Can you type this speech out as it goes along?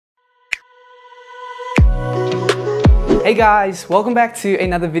Hey guys, welcome back to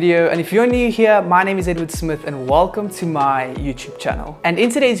another video, and if you're new here, my name is Edward Smith and welcome to my YouTube channel. And in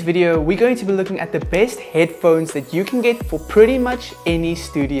today's video, we're going to be looking at the best headphones that you can get for pretty much any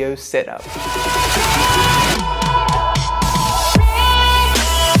studio setup.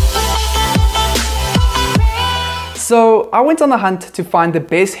 So I went on the hunt to find the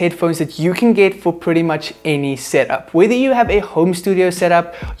best headphones that you can get for pretty much any setup. Whether you have a home studio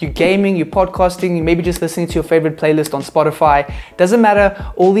setup, you're gaming, you're podcasting, you maybe just listening to your favorite playlist on Spotify, doesn't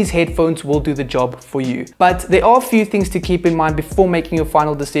matter, all these headphones will do the job for you. But there are a few things to keep in mind before making your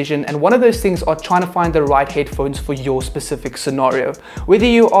final decision, and one of those things are trying to find the right headphones for your specific scenario. Whether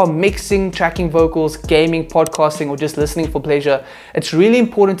you are mixing, tracking vocals, gaming, podcasting, or just listening for pleasure, it's really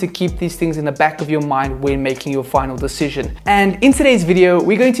important to keep these things in the back of your mind when making your final decision. And in today's video,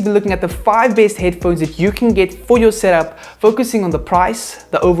 we're going to be looking at the 5 best headphones that you can get for your setup, focusing on the price,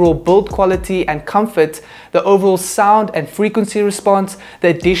 the overall build quality and comfort, the overall sound and frequency response, the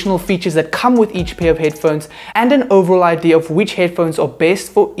additional features that come with each pair of headphones, and an overall idea of which headphones are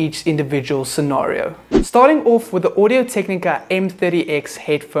best for each individual scenario. Starting off with the Audio-Technica M30X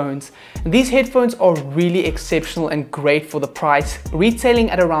headphones. These headphones are really exceptional and great for the price, retailing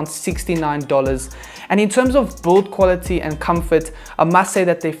at around $69. And in terms of build quality and comfort, I must say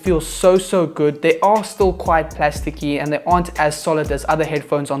that they feel so good. They are still quite plasticky and they aren't as solid as other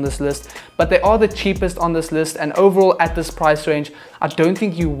headphones on this list, but they are the cheapest on this list, and overall at this price range, I don't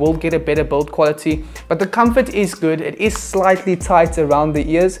think you will get a better build quality, but the comfort is good. It is slightly tight around the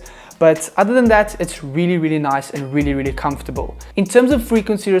ears, but other than that, it's really nice and really comfortable. In terms of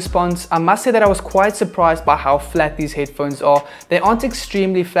frequency response, I must say that I was quite surprised by how flat these headphones are. They aren't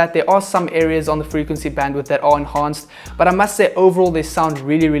extremely flat. There are some areas on the frequency bandwidth that are enhanced, but I must say overall they sound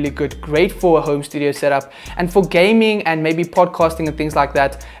really good. Great for a home studio setup, and for gaming and maybe podcasting and things like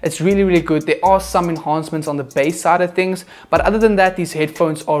that, it's really good. There are some enhancements on the bass side of things, but other than that, these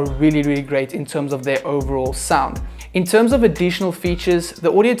headphones are really great in terms of their overall sound. In terms of additional features, the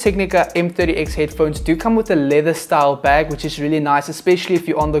Audio-Technica M30X headphones do come with a leather style bag, which is really nice, especially if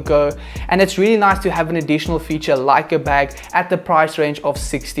you're on the go. And it's really nice to have an additional feature like a bag at the price range of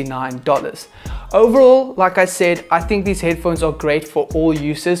 $69. Overall, like I said, I think these headphones are great for all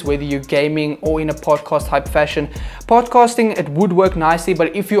uses, whether you're gaming or in a podcast type fashion. Podcasting, it would work nicely,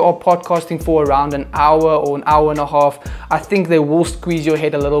 but if you are podcasting for around an hour or an hour and a half, I think they will squeeze your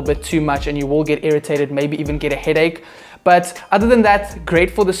head a little bit too much and you will get irritated, maybe even get a headache. But other than that,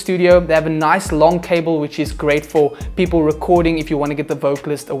 great for the studio. They have a nice long cable, which is great for people recording if you want to get the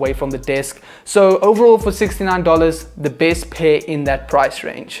vocalist away from the desk. So overall, for $69, the best pair in that price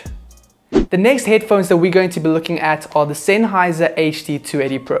range. The next headphones that we're going to be looking at are the Sennheiser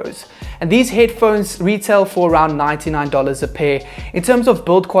HD280 Pros. And these headphones retail for around $99 a pair. In terms of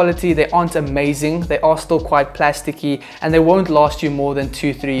build quality, they aren't amazing. They are still quite plasticky and they won't last you more than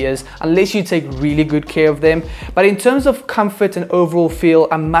 2-3 years unless you take really good care of them. But in terms of comfort and overall feel,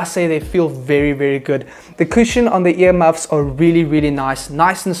 I must say they feel very good. The cushion on the earmuffs are really nice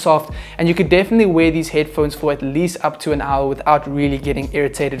and soft, and you could definitely wear these headphones for at least up to an hour without really getting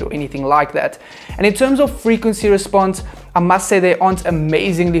irritated or anything like that. And in terms of frequency response, I must say they aren't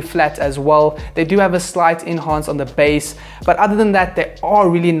amazingly flat as well. They do have a slight enhance on the bass, but other than that, they are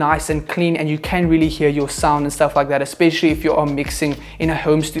really nice and clean, and you can really hear your sound and stuff like that, especially if you are mixing in a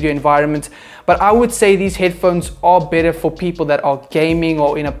home studio environment. But I would say these headphones are better for people that are gaming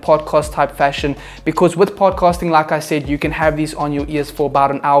or in a podcast type fashion, because with podcasting, like I said, you can have these on your ears for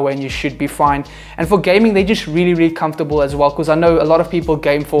about an hour and you should be fine. And for gaming, they're just really comfortable as well, because I know a lot of people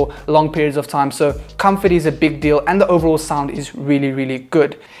game for long periods of time, so comfort is a big deal and the overall sound is really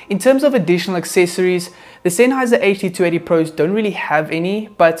good. In terms of additional accessories, the Sennheiser HD280 Pros don't really have any,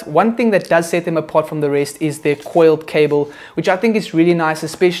 but one thing that does set them apart from the rest is their coiled cable, which I think is really nice,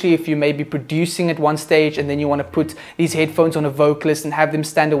 especially if you may be producing at one stage and then you want to put these headphones on a vocalist and have them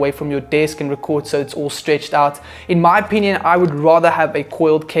stand away from your desk and record so it's all stretched out. In my opinion, I would rather have a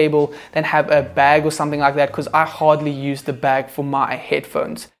coiled cable than have a bag or something like that, because I hardly use the bag for my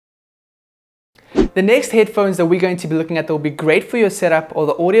headphones. The next headphones that we're going to be looking at that will be great for your setup are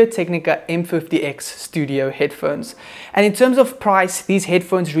the Audio-Technica M50X Studio headphones. And in terms of price, these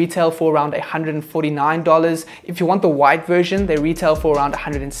headphones retail for around $149. If you want the white version, they retail for around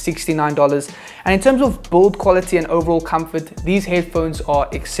 $169. And in terms of build quality and overall comfort, these headphones are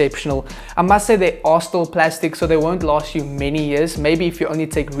exceptional. I must say they are still plastic, so they won't last you many years, maybe if you only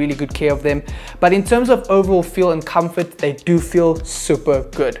take really good care of them. But in terms of overall feel and comfort, they do feel super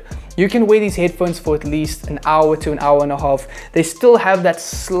good. You can wear these headphones for at least an hour to an hour and a half. They still have that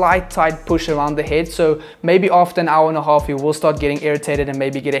slight tight push around the head, so maybe after an hour and a half you will start getting irritated and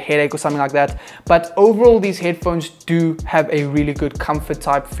maybe get a headache or something like that. But overall, these headphones do have a really good comfort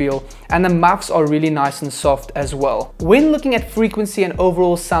type feel, and the muffs are really nice and soft as well. When looking at frequency and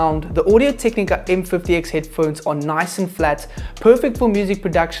overall sound, the Audio Technica M50X headphones are nice and flat, perfect for music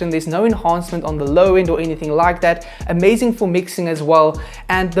production. There's no enhancement on the low end or anything like that. Amazing for mixing as well,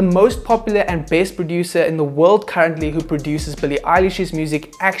 and the most popular and best producer in the world currently who produces Billie Eilish's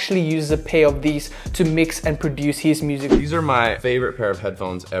music actually uses a pair of these to mix and produce his music. These are my favorite pair of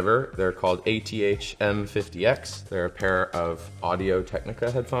headphones ever. They're called ATH M50X. They're a pair of Audio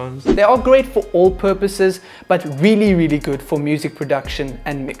Technica headphones. They are great for all purposes, but really good for music production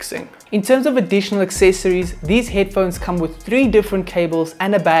and mixing. In terms of additional accessories, these headphones come with 3 different cables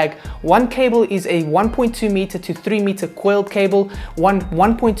and a bag. One cable is a 1.2 meter to 3 meter coiled cable, one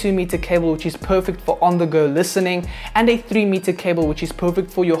 1.2 meter cable which is perfect for on-the-go listening, and a 3 meter cable which is perfect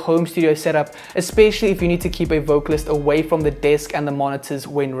for your home studio setup, especially if you need to keep a vocalist away from the desk and the monitors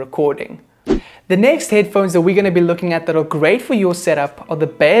when recording. The next headphones that we're going to be looking at that are great for your setup are the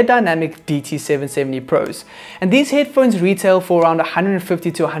Beyerdynamic DT770 Pros. And these headphones retail for around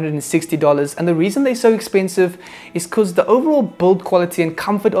 $150 to $160, and the reason they're so expensive is because the overall build quality and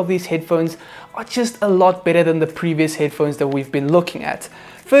comfort of these headphones are just a lot better than the previous headphones that we've been looking at.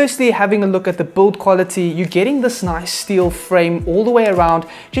 Firstly, having a look at the build quality, you're getting this nice steel frame all the way around,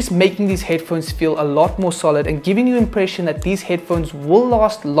 just making these headphones feel a lot more solid and giving you the impression that these headphones will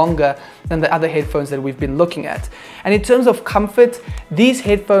last longer than the other headphones that we've been looking at. And in terms of comfort, these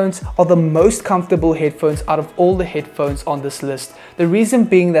headphones are the most comfortable headphones out of all the headphones on this list. The reason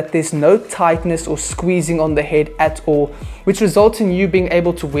being that there's no tightness or squeezing on the head at all, which results in you being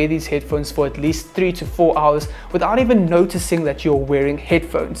able to wear these headphones for at least 3 to 4 hours without even noticing that you're wearing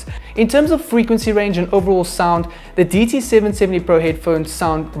headphones. In terms of frequency range and overall sound, the DT770 Pro headphones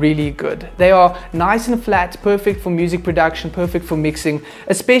sound really good. They are nice and flat, perfect for music production, perfect for mixing,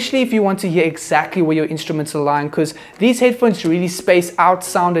 especially if you want to hear exactly where your instruments are lying, because these headphones really space out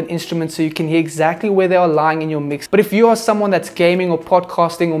sound and instruments so you can hear exactly where they are lying in your mix. But if you are someone that's gaming or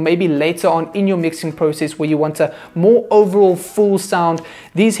podcasting, or maybe later on in your mixing process where you want a more overall full sound,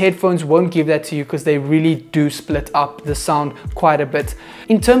 these headphones won't give that to you because they really do split up the sound quite a bit.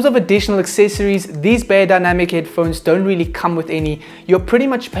 In terms of additional accessories, these Beyerdynamic headphones don't really come with any. You're pretty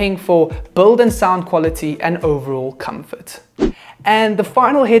much paying for build and sound quality and overall comfort. And the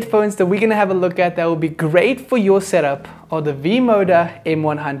final headphones that we're going to have a look at that will be great for your setup are the V-Moda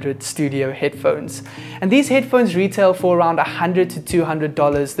M100 studio headphones. And these headphones retail for around $100 to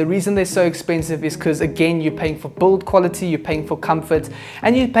 $200. The reason they're so expensive is because, again, you're paying for build quality, you're paying for comfort,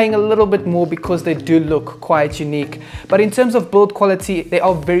 and you're paying a little bit more because they do look quite unique. But in terms of build quality, they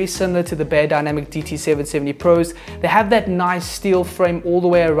are very similar to the Beyerdynamic DT770 Pros. They have that nice steel frame all the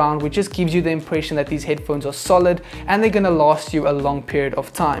way around, which just gives you the impression that these headphones are solid and they're going to last you a long period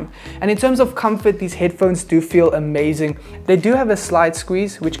of time. And in terms of comfort, these headphones do feel amazing. They do have a slight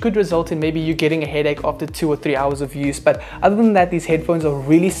squeeze, which could result in maybe you getting a headache after 2 or 3 hours of use. But other than that, these headphones are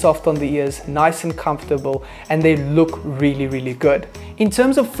really soft on the ears, nice and comfortable, and they look really good. In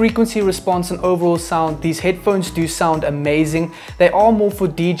terms of frequency response and overall sound, these headphones do sound amazing. They are more for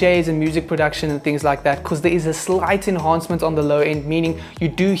DJs and music production and things like that, because there is a slight enhancement on the low end, meaning you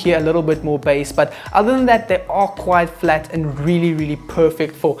do hear a little bit more bass. But other than that, they are quite flat and really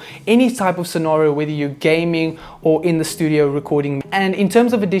perfect for any type of scenario, whether you're gaming or in the studio recording. And in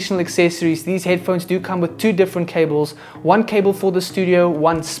terms of additional accessories, these headphones do come with 2 different cables, one cable for the studio,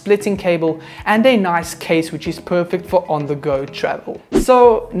 one splitting cable, and a nice case which is perfect for on-the-go travel.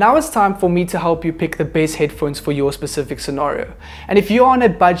 So now it's time for me to help you pick the best headphones for your specific scenario. And if you're on a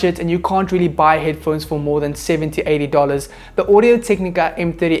budget and you can't really buy headphones for more than $70 to $80, the Audio Technica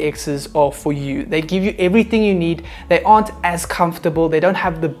M30Xs are for you. They give you everything you need. They aren't as comfortable, they don't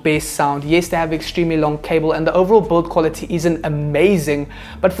have the best sound. Yes, they have extremely long cable and the overall build quality isn't amazing,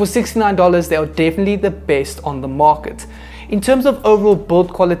 but for $69 they are definitely the best on the market. In terms of overall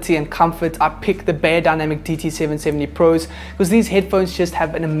build quality and comfort, I picked the Beyerdynamic DT770 Pros because these headphones just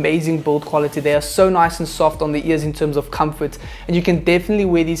have an amazing build quality. They are so nice and soft on the ears in terms of comfort, and you can definitely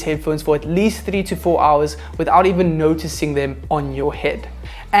wear these headphones for at least 3 to 4 hours without even noticing them on your head.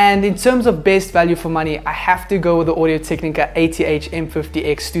 And in terms of best value for money, I have to go with the Audio Technica ATH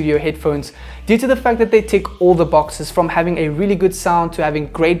M50X studio headphones. due to the fact that they tick all the boxes, from having a really good sound to having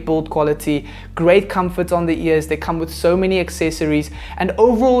great build quality, great comfort on the ears. They come with so many accessories, and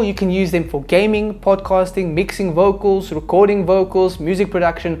overall you can use them for gaming, podcasting, mixing vocals, recording vocals, music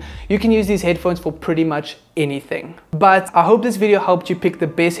production. You can use these headphones for pretty much anything. But I hope this video helped you pick the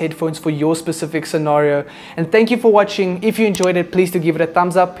best headphones for your specific scenario, and thank you for watching. If you enjoyed it, please do give it a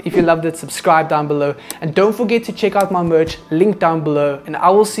thumbs up. If you loved it, subscribe down below, and don't forget to check out my merch, link down below, and I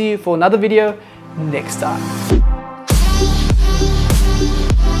will see you for another video next time.